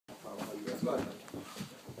Let's go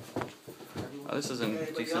ahead. Oh, this is in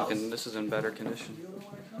decent. This is in better condition.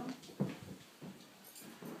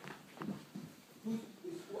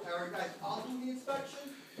 Are you guys all doing the inspection?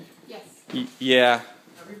 Yes. Yeah.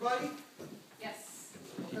 Everybody? Yes.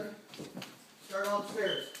 Okay. Start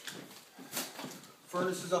upstairs.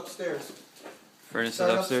 Furnace is upstairs. Furnace is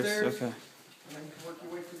Start upstairs. upstairs. Okay. And then you work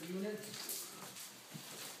your way to the units.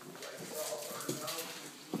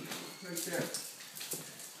 Right there.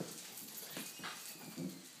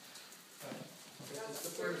 That's the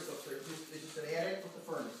furnace up there. It's just an attic with the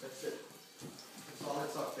furnace. That's it. That's all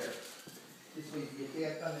that's up there. This way you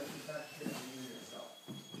get that done and it's not shit in the unit itself.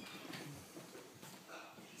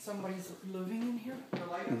 Somebody's living in here? The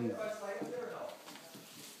light up there, best light up there or no?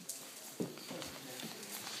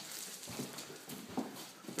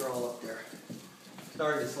 They're all up there.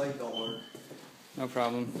 Sorry, this light don't work. No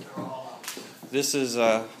problem. They're all up. This is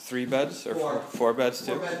 3 beds or Four. 4 beds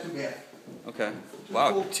too. 4 bed, 2 bath. Okay.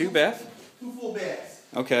 Wow. 2 bath. 2 full baths.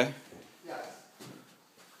 Okay. Yes.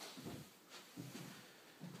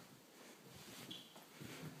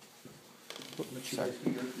 Sorry.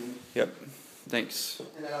 Yep. Thanks.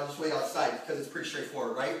 And then I'll just wait outside because it's pretty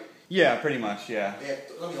straightforward, right? Yeah, pretty much. Yeah.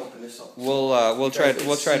 Let me open this up. We'll try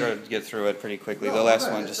to get through it pretty quickly. The last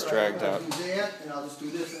one just dragged out. I'll do that, and I'll just do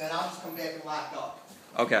this, and then I'll just come back and lock up.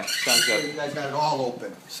 Okay. Sounds So good. you guys got it all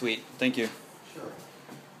open. Sweet. Thank you. Sure.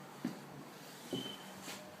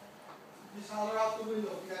 Just holler out the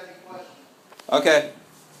window if you got any questions. Okay.